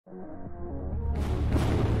Yo,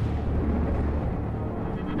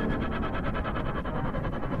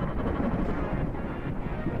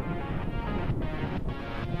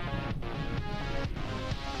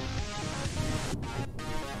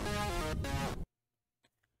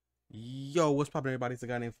 what's poppin', everybody? It's a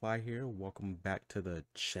guy named Fly here. Welcome back to the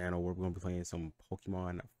channel where we're going to be playing some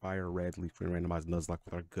Pokemon Fire Red Leaf Green Randomized Nuzlocke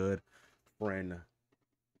with our good friend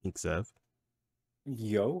Inkxev.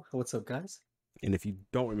 Yo, what's up, guys? And if you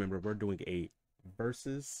don't remember, we're doing a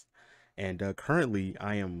versus, and currently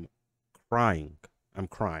I am crying. I'm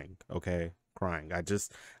crying, okay? Crying.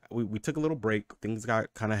 We took a little break. Things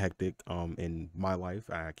got kind of hectic in my life.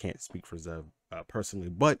 I can't speak for Zev personally,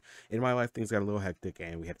 but in my life things got a little hectic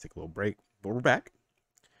and we had to take a little break, but we're back.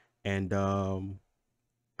 And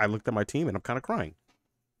I looked at my team and I'm kind of crying.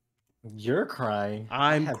 You're crying.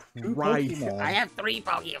 I'm crying. I have 3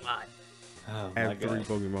 Pokemon. Oh I have 3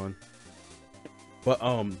 Pokemon. But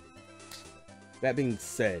that being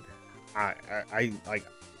said, I like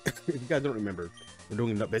if you guys don't remember, we're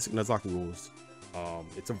doing the basic Nuzlocke rules.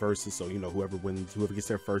 It's a versus, so you know whoever wins, whoever gets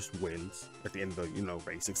there first wins at the end of the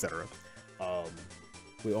race, etc.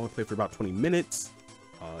 We only play for about 20 minutes.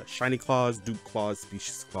 Shiny Claws, Duke Claws,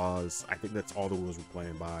 Species Claws. I think that's all the rules we're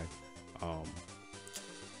playing by. Other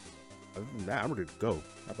than that, I'm ready to go.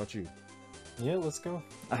 How about you? Yeah, let's go.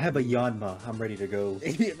 I have a Yanma. I'm ready to go.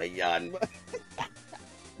 You have a Yanma.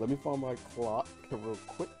 Let me find my clock real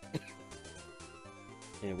quick.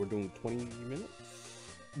 And we're doing 20 minutes.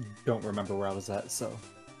 Don't remember where I was at, so.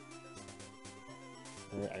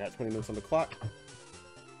 All right, I got 20 minutes on the clock.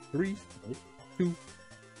 3, 2,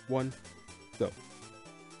 1, go.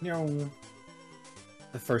 No.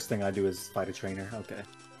 The first thing I do is fight a trainer. Okay,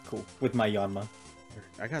 cool. With my Yanma.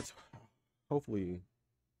 I got, hopefully,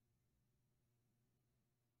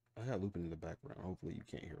 I got Lupin in the background. Hopefully you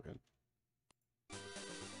can't hear him.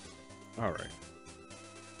 All right.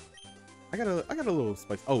 I got a little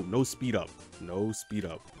spice. Oh, no speed up. No speed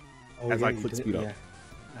up. Oh, as yeah, I click speed up. Yeah.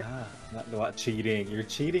 Ah, not cheating. You're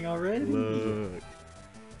cheating already? Look.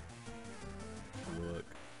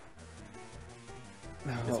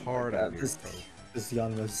 Oh, it's hard out here, this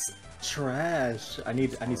Yanma's trash. I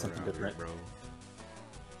need something different, bro.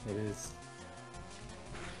 It is.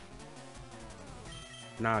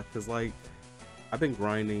 Nah, cause like I've been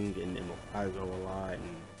grinding in Ohio a lot,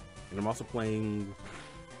 and I'm also playing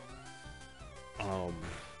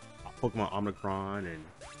Pokemon Omicron, and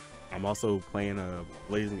I'm also playing a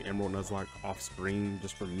Blazing Emerald Nuzlocke off screen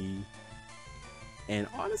just for me. And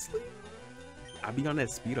honestly, I be on that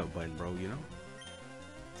speed up button, bro. You know.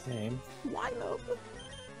 Same. Why up?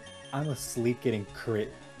 I'm asleep getting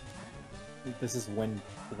crit. This is when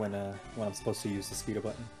I'm supposed to use the speed up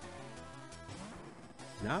button.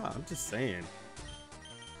 Nah, I'm just saying.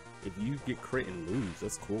 If you get crit and lose,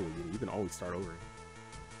 that's cool. You can always start over.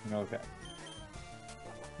 Okay.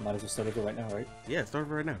 Might as well start over right now, right? Yeah, start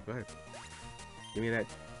over right now. Go ahead. Give me that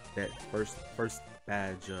first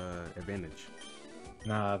badge advantage.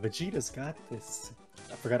 Nah, Vegeta's got this.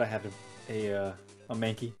 I forgot I had a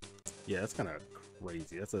Mankey. Yeah, that's kind of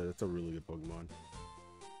crazy. That's a really good Pokemon.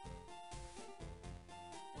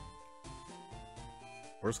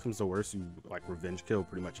 Worst comes to worst, you like revenge kill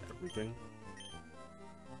pretty much everything.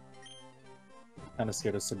 Kind of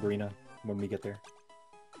scared of Sabrina when we get there.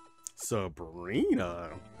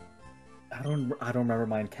 Sabrina. I don't remember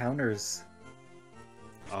my encounters.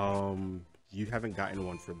 You haven't gotten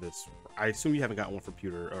one for this. I assume you haven't gotten one for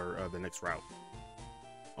Pewter or the next route,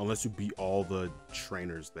 unless you beat all the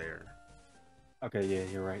trainers there. Okay, yeah,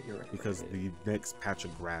 you're right. Because the next patch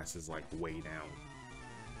of grass is like way down.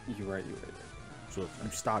 You're right. So if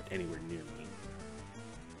you stopped anywhere near me.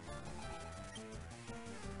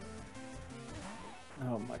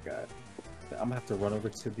 Oh my god. I'm gonna have to run over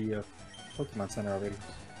to the Pokemon Center already.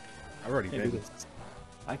 I've already been.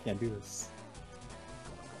 I can't do this.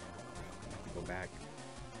 I have to go back.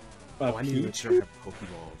 Oh, I need to make sure I have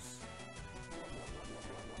Pokeballs.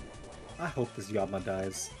 I hope this Yanma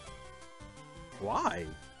dies. Why?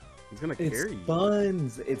 He's gonna carry you.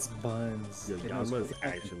 Buns! It's buns. Yo, Yanma's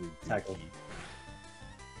actually tackle.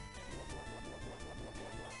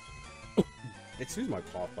 Excuse my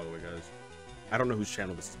cough, by the way, guys. I don't know whose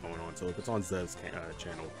channel this is going on, so if it's on Zev's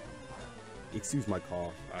channel, excuse my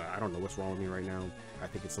cough. I don't know what's wrong with me right now. I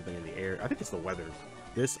think it's something in the air. I think it's the weather.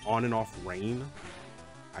 This on and off rain,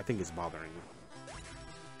 I think it's bothering me.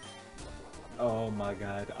 Oh my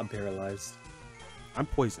god, I'm paralyzed. I'm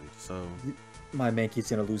poisoned, so... My Mankey's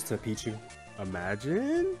gonna lose to Pichu.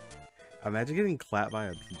 Imagine getting clapped by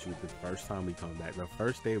a Pichu the first time we come back. The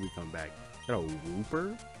first day we come back. Got a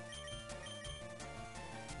Wooper?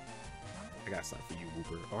 I got something for you,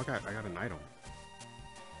 Wooper. Oh, I got an item.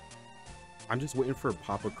 I'm just waiting for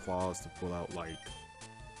Papa Claus to pull out like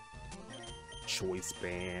Choice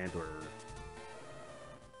Band or.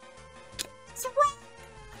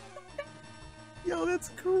 Yo, that's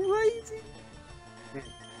crazy. You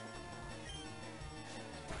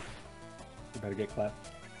better get clapped.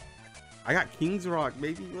 I got King's Rock,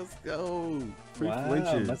 baby. Let's go. Free Wow,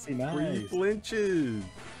 flinches. must be nice. Free flinches.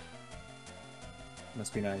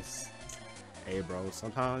 Must be nice. Hey, bro.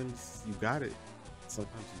 Sometimes you got it.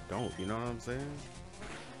 Sometimes you don't. You know what I'm saying?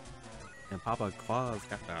 And Papa Claus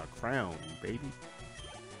got the crown, baby.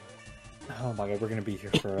 Oh my god, we're gonna be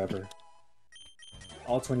here forever.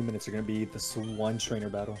 All 20 minutes are gonna be this one trainer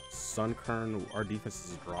battle. Sunkern, our defense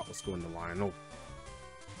is a drop. Let's go in the line. No.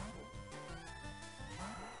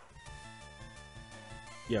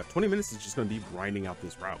 Yeah, 20 minutes is just gonna be grinding out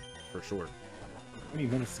this route for sure. 20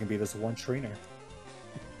 minutes is gonna be this one trainer.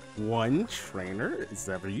 One trainer? Is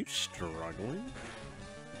that, are you struggling?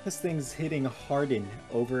 This thing's hitting Harden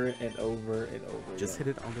over and over and over. Just hit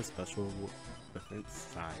it on the special defense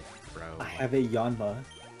side, bro. I have a Yanma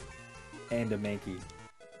and a Mankey.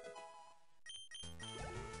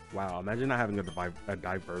 Wow, imagine not having a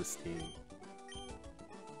diverse team.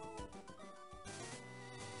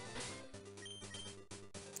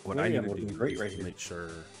 What I need to do great is right to here. make sure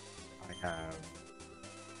I have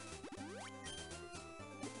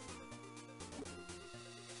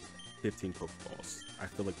 15 Pokeballs. I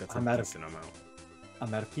feel like that's a decent amount.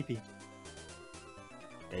 I'm out of PP.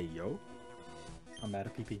 Hey, yo. I'm out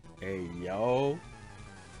of PP. Hey, yo.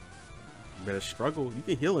 You better struggle. You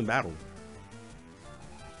can heal in battle.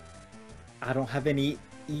 I don't have any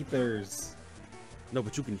ethers. No,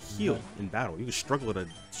 but you can heal in battle. You can struggle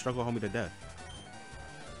homie to death.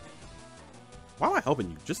 Why am I helping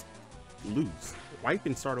you? Just lose. Why you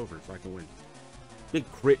can start over so I can win?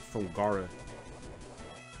 Big crit from Gara.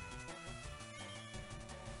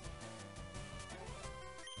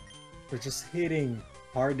 We're just hitting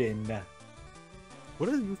Harden. What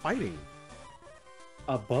are you fighting?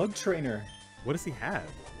 A bug trainer. What does he have?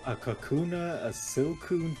 A Kakuna, a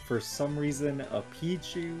Silcoon, for some reason, a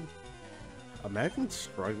Pichu. Imagine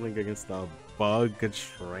struggling against a bug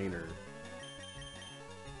trainer.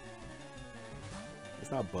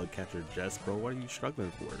 It's not bug catcher Jess, bro. What are you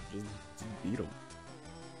struggling for? Just beat him.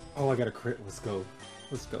 Oh, I got a crit. Let's go.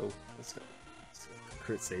 Let's go. Let's go. Let's go.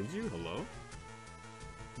 Crit saves you? Hello?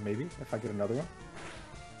 Maybe, if I get another one.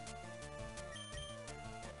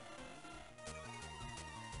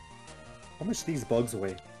 How much these bugs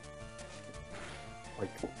weigh? Like,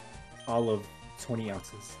 all of 20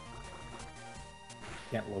 ounces.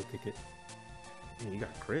 Can't low kick it. Man, you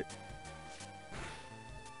got crit.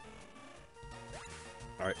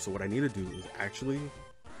 Alright, so what I need to do is actually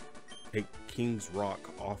take King's Rock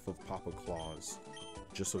off of Papa Claus,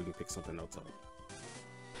 just so we can pick something else up.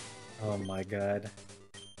 Oh my god.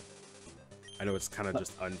 I know it's kind of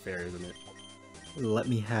just unfair, isn't it? Let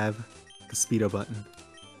me have the speedo button.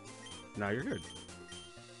 Nah, you're good.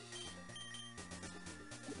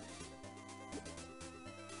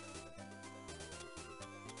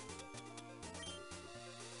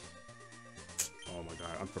 Oh my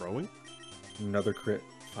god, I'm throwing? Another crit.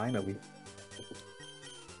 Finally.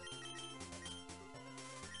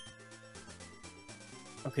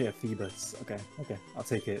 Okay, a Phoebus. Okay, okay. I'll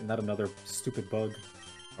take it. Not another stupid bug.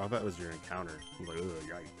 I thought that was your encounter. I was like,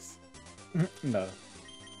 ugh, yikes. No.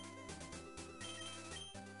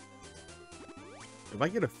 If I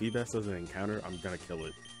get a Phoebus as an encounter, I'm gonna kill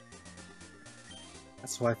it.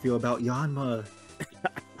 That's how I feel about Yanma.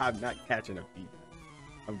 I'm not catching a Phoebus.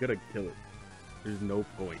 I'm gonna kill it. There's no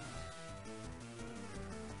point.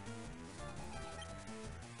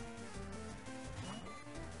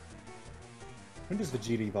 When does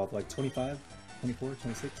Vegeta evolve? Like 25? 24?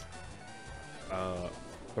 26?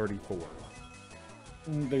 34.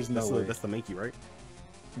 There's no way. That's the Mankey, right?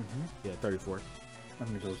 Mm-hmm. Yeah, 34. I'm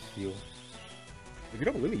gonna go heal. If you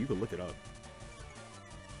don't believe me, you can look it up.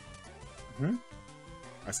 Hmm?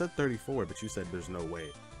 I said 34, but you said there's no way.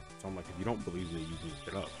 So I'm like, if you don't believe me, you can look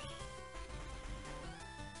it up.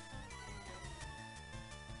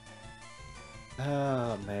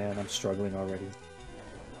 Ah, man, I'm struggling already.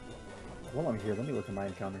 While I'm here, let me look at my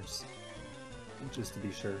encounters. Just to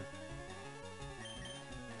be sure.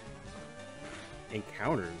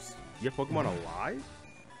 Encounters? You have Pokemon alive?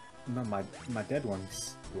 No, my dead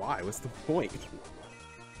ones. Why? What's the point?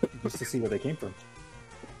 Just to see where they came from.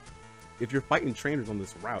 If you're fighting trainers on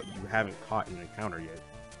this route, you haven't caught an encounter yet.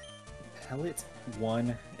 Pellet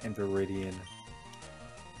 1 and Viridian.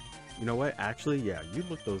 You know what? Actually, yeah, you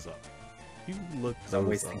look those up. You look Is those that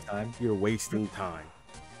wasting up. time? You're wasting time.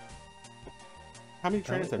 How many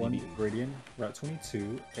trainers have you One beaten? Viridian, Route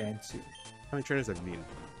 22, and 2. How many trainers have you beaten?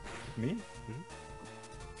 Me? Mhm.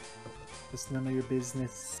 It's none of your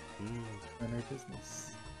business. Mm, None of your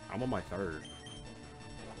business. I'm on my 3rd.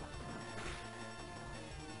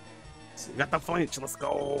 You got the flinch. Let's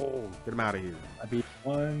go. Get him out of here. I beat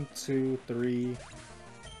 1, 2, 3,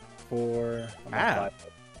 4. I'm on 5.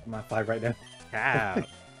 I'm on 5 right now. Cap.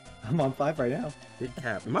 I'm on 5 right now. Big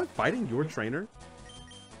cap. Am I fighting your trainer?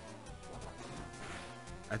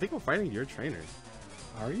 I think I'm fighting your trainer.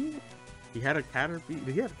 Are you? He had a Caterpie.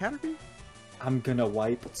 Did he have a Caterpie? I'm gonna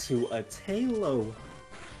wipe to a Talo.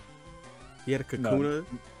 He had a Kakuna.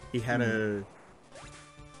 He had a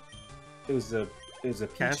It was a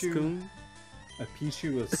Pichu, Cascoon. a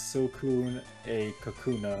Pichu, a Suicune, a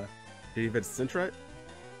Kakuna, Did he have a Centret?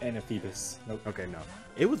 and a Phoebus. Nope. Okay, no.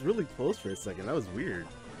 It was really close for a second. That was weird.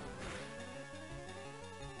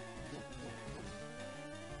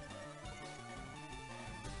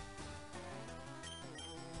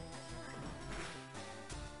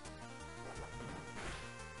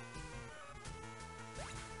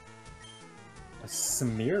 A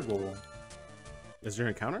Smeargle. Is your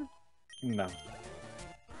encounter? No.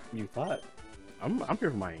 You thought? I'm here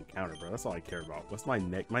for my encounter, bro. That's all I care about. What's my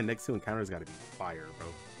next? My next 2 encounters got to be fire, bro.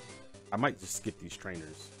 I might just skip these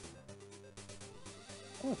trainers.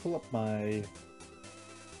 I'm gonna pull up my.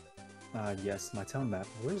 Yes, my town map.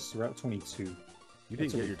 Where's Route 22? You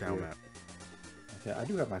That's didn't get over your town here. map. Okay, I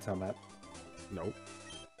do have my town map. Nope.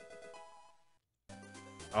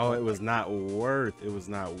 Oh, it was not worth. It was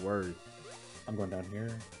not worth. I'm going down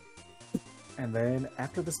here. And then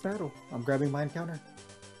after this battle, I'm grabbing my encounter.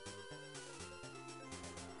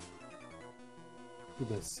 Who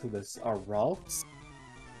this? Who this? Ralphs?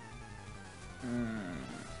 I'm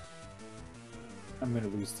gonna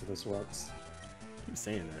lose to this Ralphs. Keep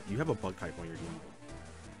saying that. You have a bug type on your team.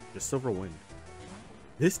 Just Silver Wind.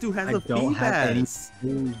 This dude has I a don't have any Feebas.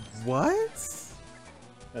 moves. What?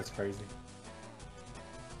 That's crazy.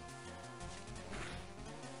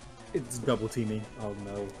 It's double teaming. Oh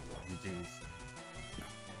no. Jeez.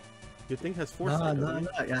 Your thing has No, foresight. no, doesn't no.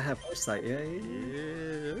 it? I have foresight. Yeah.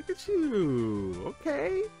 Yeah, look at you.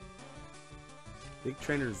 Okay. Big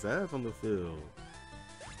trainer Zev on the field.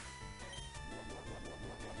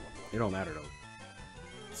 It don't matter though.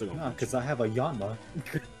 Still gonna No, beat because I have a Yanma.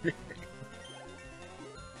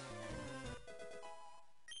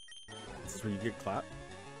 This is where you get clapped.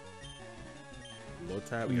 Low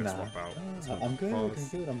tap, we gotta swap out. I'm good.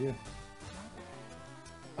 Cross. I'm good. I'm good.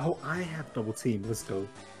 Oh, I have double team. Let's go.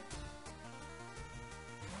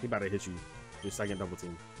 He about to hit you. Your second double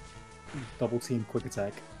team. Double team, quick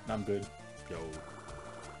attack. I'm good. Yo.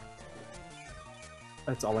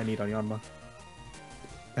 That's all I need on Yanma.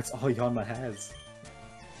 That's all Yanma has.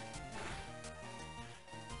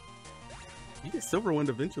 You get Silver Wind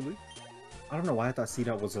eventually. I don't know why I thought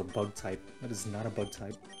Seedot was a bug type. That is not a bug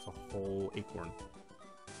type. It's a whole acorn.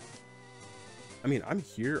 I mean, I'm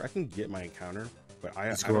here. I can get my encounter, but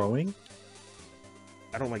It's I don't, growing.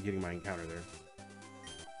 I don't like getting my encounter there.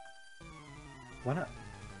 Why not?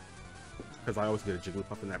 Because I always get a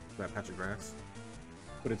Jigglypuff in that patch of grass.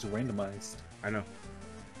 But it's randomized. I know.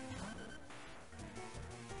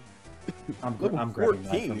 I'm Level grabbing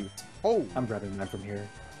mine 14. from. Oh! I'm grabbing mine from here.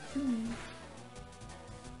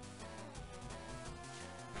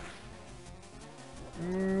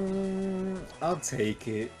 I'll take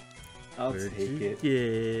it. I'll Where'd take you it.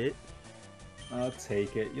 get? I'll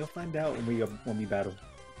take it. You'll find out when we battle.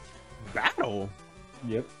 Battle?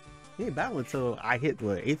 Yep. You ain't battle until I hit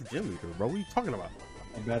the 8th gym leader, bro. What are you talking about?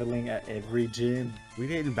 I'm battling at every gym. We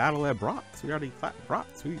didn't battle at Brock's. We already clapped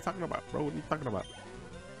Brock's. What are you talking about, bro? What are you talking about?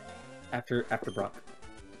 After Brock.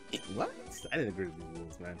 What? I didn't agree with these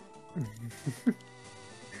rules, man.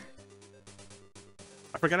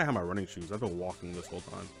 I forgot I have my running shoes. I've been walking this whole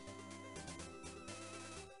time.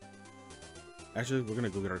 Actually, we're gonna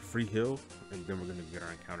go get our free heal, and then we're gonna get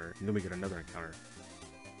our encounter, and then we get another encounter.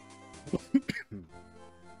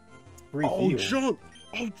 Free Oh, heal. junk!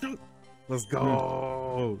 Oh, junk! Let's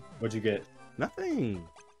go! What'd you get? Nothing.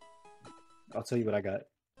 I'll tell you what I got.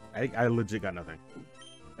 I legit got nothing.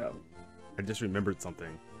 Oh. I just remembered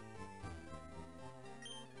something.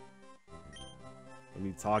 Let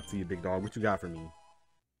me talk to you, big dog. What you got for me?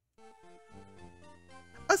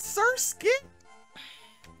 A Surskit?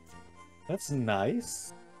 That's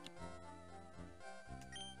nice.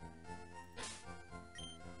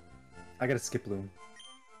 I got a Skiploom.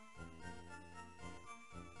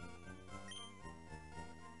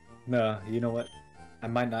 No, you know what? I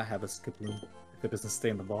might not have a Skiploom if it doesn't stay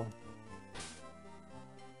in the ball.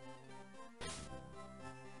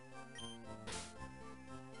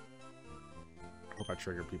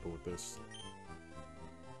 trigger people with this.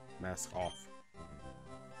 Mask off.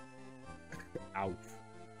 Ow.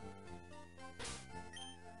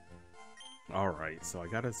 Alright, so I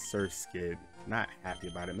got a Surf Skid. Not happy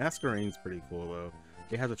about it. Masquerade's pretty cool though.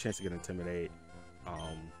 It has a chance to get Intimidate.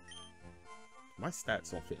 My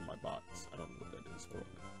stats don't fit in my box. I don't know what that is. Hold on.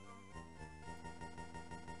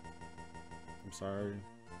 I'm sorry.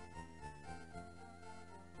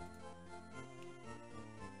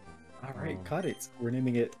 Alright, cut it. We're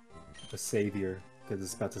naming it the Savior because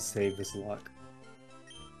it's about to save this lock.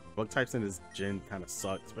 Bug types in this gen kind of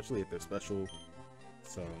suck, especially if they're special.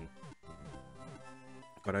 So,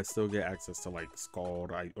 but I still get access to like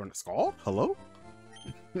Scald. Or Scald? Hello?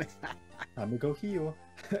 I'm gonna go heal.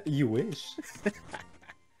 You wish.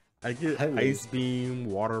 I get Ice Beam,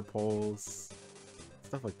 Water Pulse,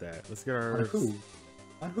 stuff like that. Let's get our. On who?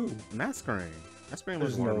 On who? Masquerade. Masquerade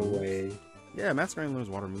There's learns water no moves. way. Yeah, Masquerade learns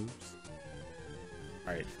water moves.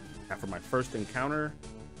 Alright, now for my first encounter.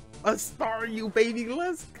 A Staryu, baby,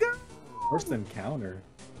 let's go! First encounter?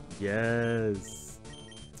 Yes.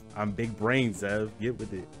 I'm big brain, Zev. Get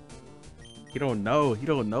with it. He don't know. He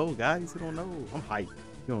don't know, guys. He don't know. I'm hyped.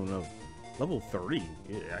 He don't know. Level 3.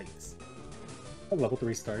 Yeah, yikes. A level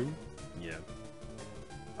 3 Staryu? Yeah.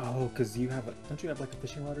 Oh, because you have a... Don't you have like a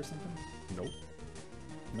fishing rod or something? Nope.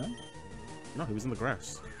 No? No, he was in the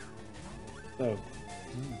grass. Oh. I'm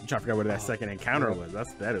trying to figure out what that second encounter was.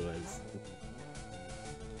 That's that it was.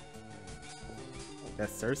 That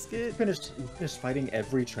Surf Skid? You finished fighting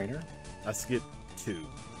every trainer? I skipped 2.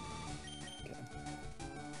 Okay.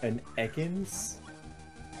 And Ekans?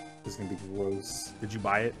 This is gonna be gross. Did you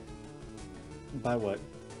buy it? Buy what?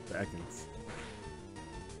 The Ekans.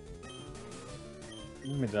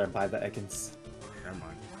 When did I buy the Ekans? Never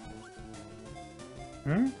mind.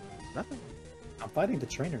 Hmm? Nothing. I'm fighting the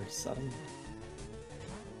trainers.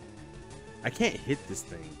 I can't hit this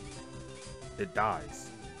thing. It dies.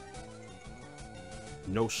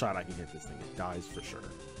 No shot I can hit this thing. It dies for sure.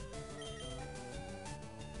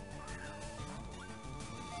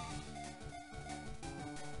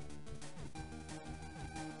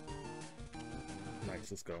 Nice,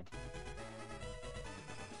 let's go.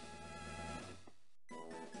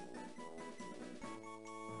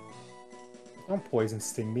 Don't poison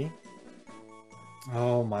sting me.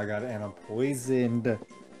 Oh my god, and I'm poisoned.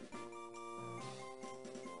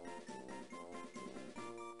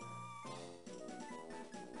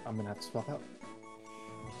 I'm gonna have to swap out.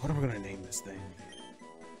 What are we gonna name this thing?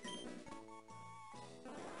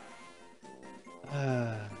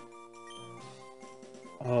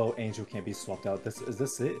 Oh, Angel can't be swapped out. Is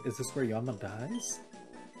this it? Is this where Yanma dies?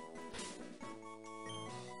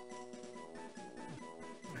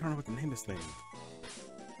 I don't know what to name this thing.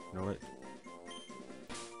 You know what?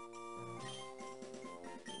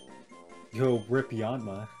 Yo, rip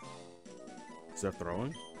Yanma. Is that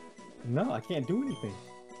throwing? No, I can't do anything.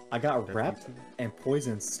 I got wrapped and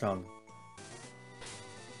poison stung.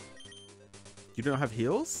 You don't have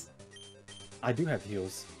heals? I do have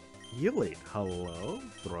heals. Heal it. Hello?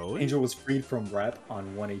 Throwing? Angel was freed from wrap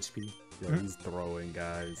on 1 HP. Yo, he's throwing,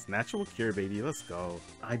 guys. Natural cure, baby. Let's go.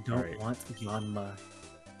 I don't want Yanma.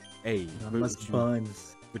 Hey, Yanma's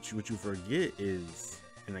buns. What you forget is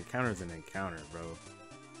an encounter is an encounter, bro.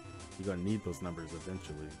 You're gonna need those numbers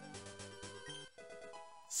eventually.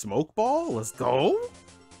 Smoke ball? Let's go.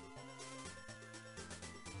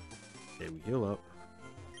 Okay, we heal up.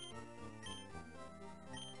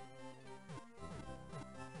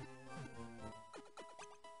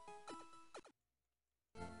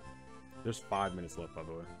 There's 5 minutes left, by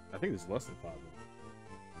the way. I think there's less than 5 minutes.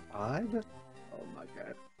 5? Oh my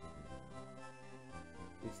god.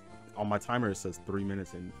 On my timer, it says 3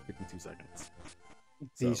 minutes and 52 seconds.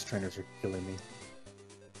 These trainers are killing me.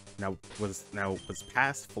 Now was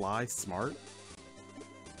pass fly smart?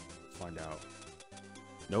 Let's find out.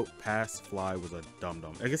 Nope, pass fly was a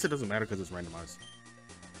dum-dum. I guess it doesn't matter because it's randomized.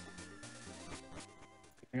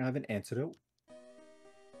 I have an antidote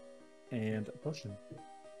and a potion.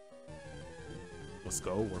 Let's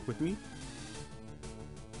go. Work with me.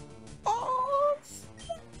 Oh!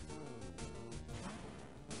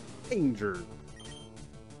 Danger.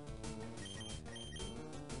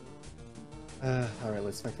 Alright,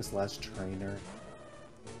 let's fight this last trainer.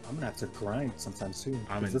 I'm gonna have to grind sometime soon.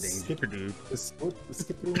 I'm in danger, dude. The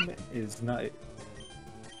skip room is not...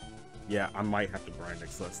 Yeah, I might have to grind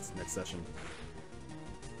next session.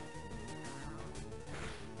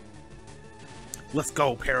 Let's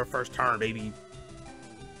go, para first turn, baby.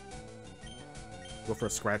 Go for a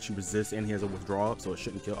scratch, you resist, and he has a withdraw up, so it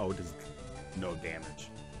shouldn't kill. Oh, it does no damage.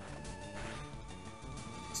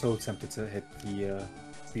 So tempted to hit the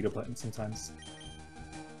speed up button sometimes.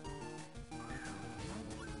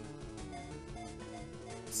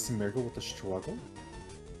 Smeargle with the struggle?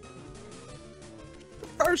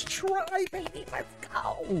 First try, baby. Let's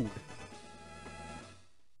go.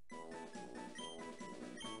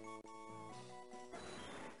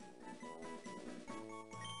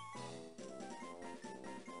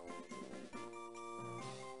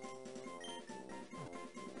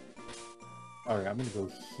 Alright, I'm gonna go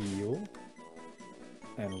heal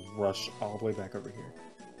and rush all the way back over here.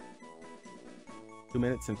 2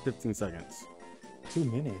 minutes and 15 seconds. 2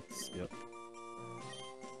 minutes? Yep.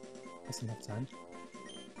 That's enough time.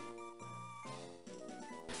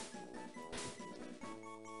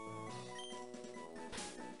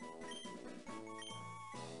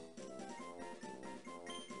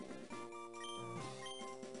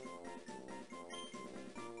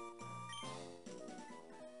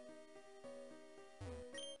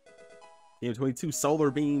 Game 22 Solar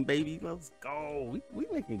Beam, baby. Let's go. We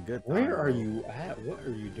making good time. Where are you at? What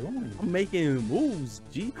are you doing? I'm making moves,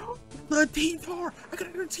 G. The T-Tar! I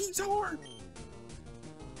got a T-Tar!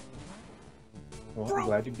 Well, Bro, I'm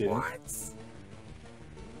glad you did. What?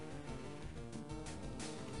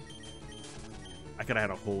 I could have had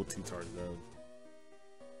a whole T-Tar, though.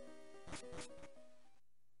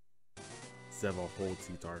 Zev a whole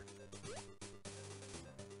T-Tar.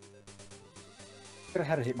 Could have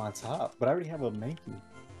had it hit my top, but I already have a Mankey.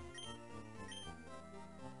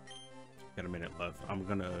 Got a minute left. I'm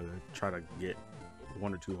gonna try to get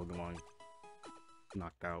 1 or 2 Pokemon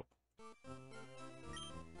knocked out.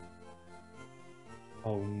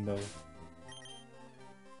 Oh no.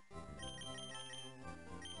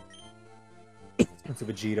 It's a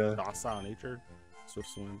Vegeta. Docile nature, Swift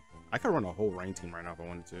Swim. I could run a whole rain team right now if I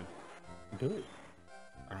wanted to. Do it.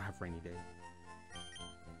 I don't have rainy day.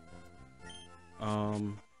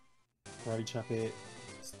 Karate chop it.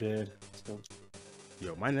 It's dead. Let's go.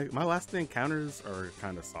 Yo, my last 10 encounters are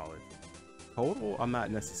kind of solid. Total, I'm not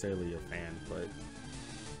necessarily a fan, but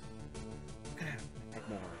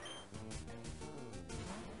more.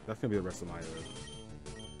 That's gonna be the rest of my.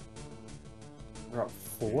 We're at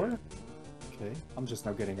 4. Okay, I'm just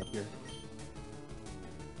now getting up here.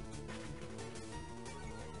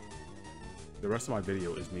 The rest of my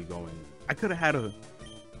video is me going. I could have had a.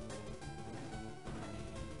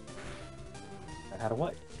 I had a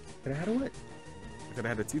what? Could I had a what? I could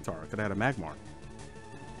have had a T-Tar. I could have had a Magmar.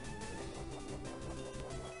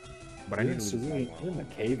 But I need to lose We're in the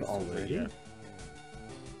cave already. Yeah.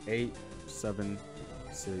 8, 7,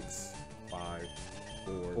 6, 5,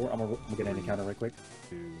 4. I'm gonna get an encounter right quick.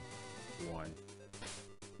 2, 1.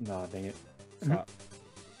 Nah, dang it. Stop.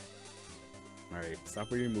 Alright,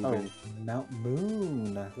 stop where you're moving. Oh, Mount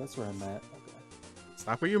Moon. That's where I'm at. Okay.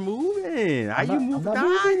 Stop where you're moving. How you move? I'm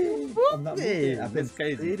not moving. I'm not moving. I've been That's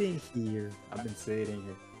crazy. sitting here. I've been sitting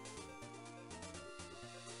here.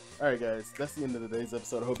 Alright guys, that's the end of today's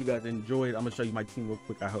episode. I hope you guys enjoyed. I'm gonna show you my team real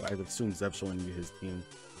quick. I assume Zev's showing you his team.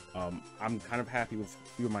 I'm kind of happy with a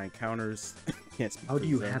few of my encounters. Can't speak How for do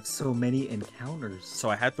you Zev. have so many encounters? So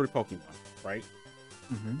I had 3 Pokemon, right?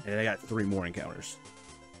 Mm-hmm. And I got 3 more encounters.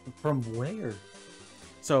 From where?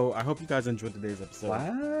 So I hope you guys enjoyed today's episode.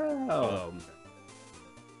 Wow.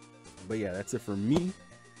 But yeah, that's it for me.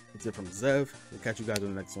 That's it from Zev. We'll catch you guys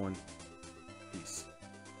on the next one. Peace.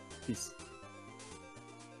 Peace.